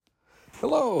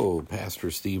Hello,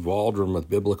 Pastor Steve Waldron with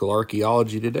Biblical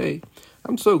Archaeology today.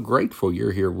 I'm so grateful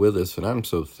you're here with us, and I'm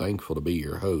so thankful to be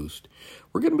your host.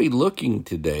 We're going to be looking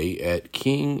today at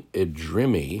King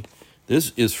Idrimi.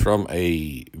 This is from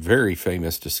a very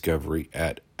famous discovery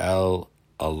at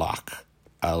Al-Alaq,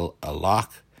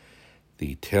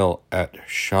 the Tel at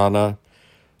Shana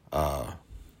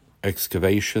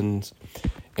excavations.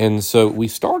 And so we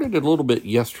started a little bit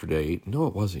yesterday. No,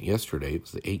 it wasn't yesterday. It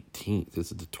was the 18th.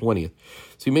 This is the 20th.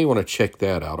 So you may want to check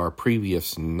that out, our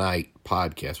previous night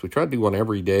podcast. We try to do one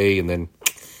every day and then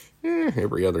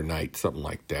every other night, something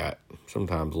like that.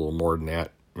 Sometimes a little more than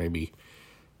that. Maybe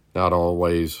not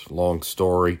always. Long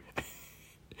story.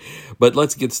 But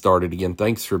let's get started again.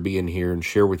 Thanks for being here, and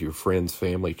share with your friends,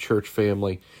 family, church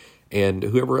family, and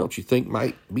whoever else you think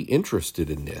might be interested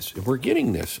in this. And we're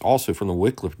getting this also from the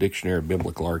Wycliffe Dictionary of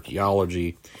Biblical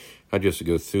Archaeology. I just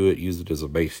go through it, use it as a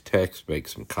base text, make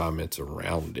some comments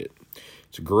around it.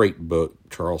 It's a great book.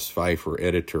 Charles Pfeiffer,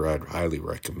 editor, I'd highly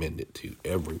recommend it to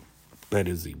everyone. That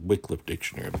is the Wycliffe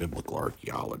Dictionary of Biblical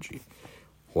Archaeology.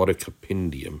 What a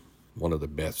compendium. One of the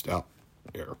best out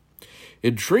there.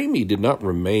 Idrimi did not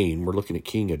remain. We're looking at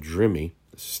King Idrimi,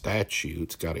 the statue.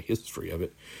 It's got a history of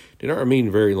it. Did not remain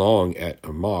very long at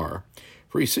Amar,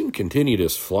 for he soon continued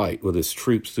his flight with his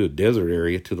troops through a desert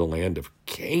area to the land of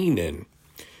Canaan.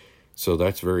 So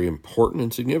that's very important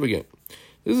and significant.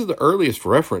 This is the earliest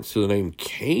reference to the name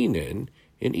Canaan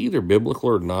in either biblical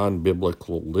or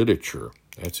non-biblical literature.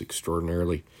 That's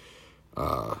extraordinarily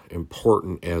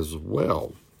important as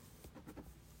well.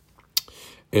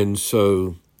 And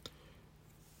so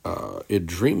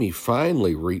Idrimi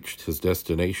finally reached his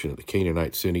destination at the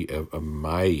Canaanite city of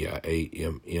Amaya,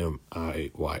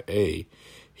 Ammiya.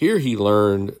 Here he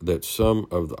learned that some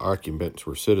of the occupants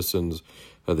were citizens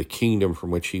of the kingdom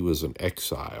from which he was in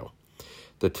exile.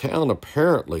 The town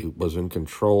apparently was in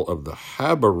control of the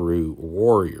Habaru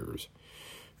warriors.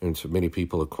 And so many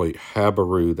people equate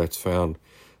Habaru, that's found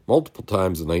multiple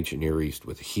times in the ancient Near East,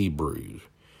 with Hebrews.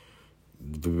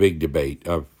 The big debate.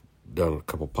 I've done a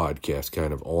couple podcasts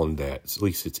kind of on that. At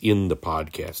least it's in the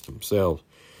podcast themselves,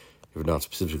 if not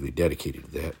specifically dedicated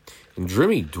to that. And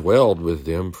Idrimi dwelled with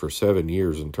them for 7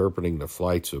 years, interpreting the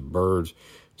flights of birds,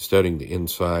 studying the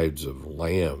insides of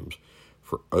lambs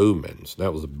for omens.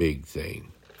 That was a big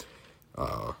thing.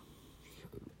 The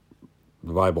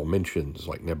Bible mentions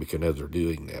like Nebuchadnezzar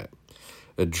doing that.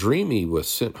 Idrimi was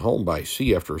sent home by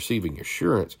sea after receiving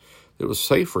assurance that it was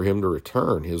safe for him to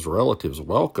return. His relatives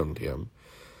welcomed him,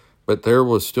 but there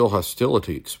was still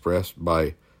hostility expressed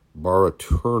by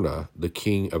Baraturna, the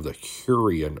king of the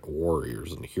Hurrian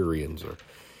warriors. And the Hurrians are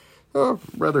a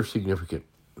rather significant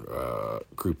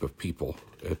group of people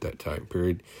at that time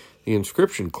period. The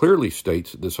inscription clearly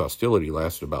states that this hostility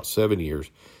lasted about 7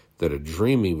 years, that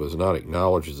Idrimi was not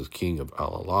acknowledged as the king of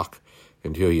Al-Alaq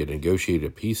until he had negotiated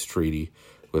a peace treaty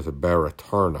with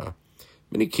Baraturna.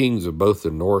 Many kings of both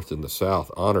the north and the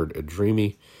south honored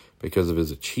Idrimi because of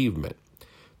his achievement.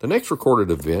 The next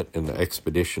recorded event in the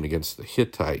expedition against the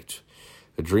Hittites,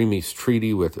 Idrimi's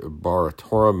treaty with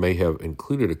Baraturna, may have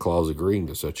included a clause agreeing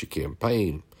to such a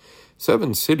campaign.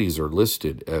 7 cities are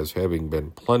listed as having been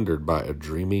plundered by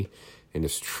Idrimi and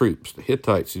his troops. The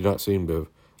Hittites do not seem to have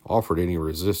offered any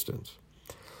resistance,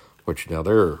 which now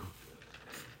they're,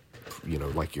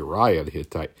 like Uriah the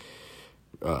Hittite,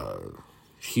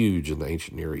 huge in the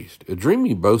ancient Near East.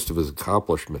 Idrimi boasts of his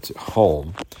accomplishments at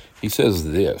home. He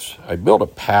says this: I built a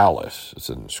palace. It's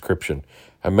an inscription.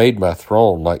 I made my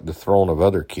throne like the throne of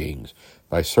other kings,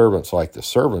 my servants like the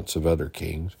servants of other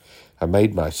kings. I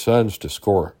made my sons to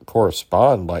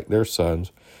correspond like their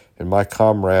sons, and my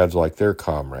comrades like their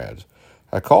comrades.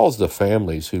 I caused the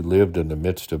families who lived in the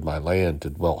midst of my land to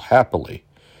dwell happily.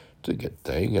 It's a good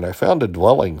thing. And I found a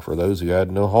dwelling for those who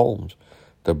had no homes.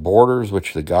 The borders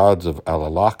which the gods of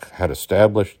Al-Alaq had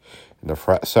established, and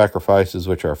the sacrifices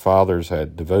which our fathers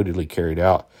had devotedly carried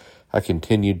out, I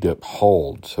continued to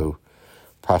uphold. So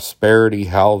prosperity,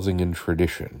 housing, and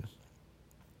tradition.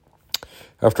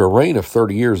 After a reign of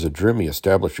 30 years, Idrimi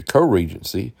established a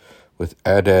co-regency with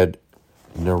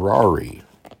Adad-Nirari,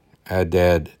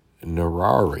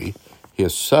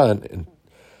 his son, and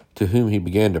to whom he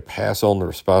began to pass on the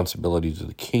responsibilities of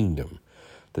the kingdom.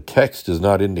 The text does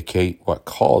not indicate what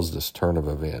caused this turn of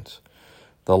events.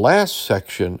 The last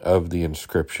section of the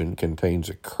inscription contains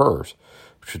a curse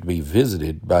which should be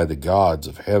visited by the gods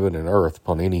of heaven and earth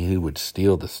upon any who would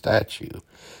steal the statue.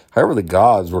 However, the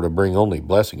gods were to bring only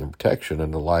blessing and protection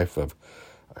in the life of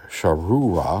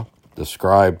Sharura, the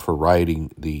scribe for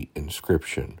writing the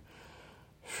inscription.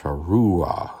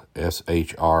 Sharura,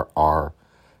 Shrruwa,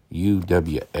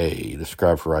 the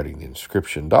scribe for writing the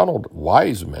inscription. Donald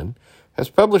Wiseman has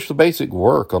published the basic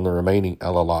work on the remaining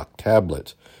Alalakh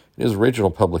tablets. His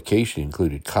original publication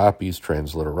included copies,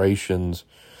 transliterations,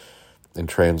 and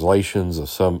translations of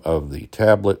some of the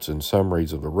tablets and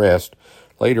summaries of the rest.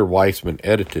 Later, Weissman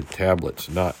edited tablets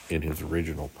not in his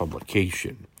original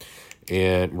publication.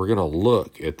 And we're going to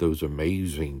look at those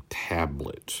amazing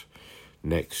tablets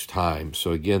next time.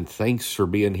 So again, thanks for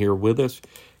being here with us.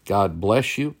 God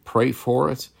bless you. Pray for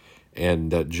us.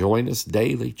 And join us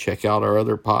daily. Check out our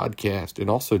other podcast. And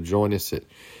also join us at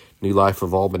New Life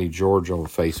of Albany, Georgia on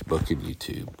Facebook and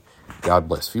YouTube. God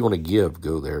bless. If you want to give,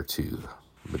 go there too.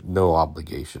 But no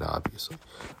obligation, obviously.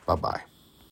 Bye-bye.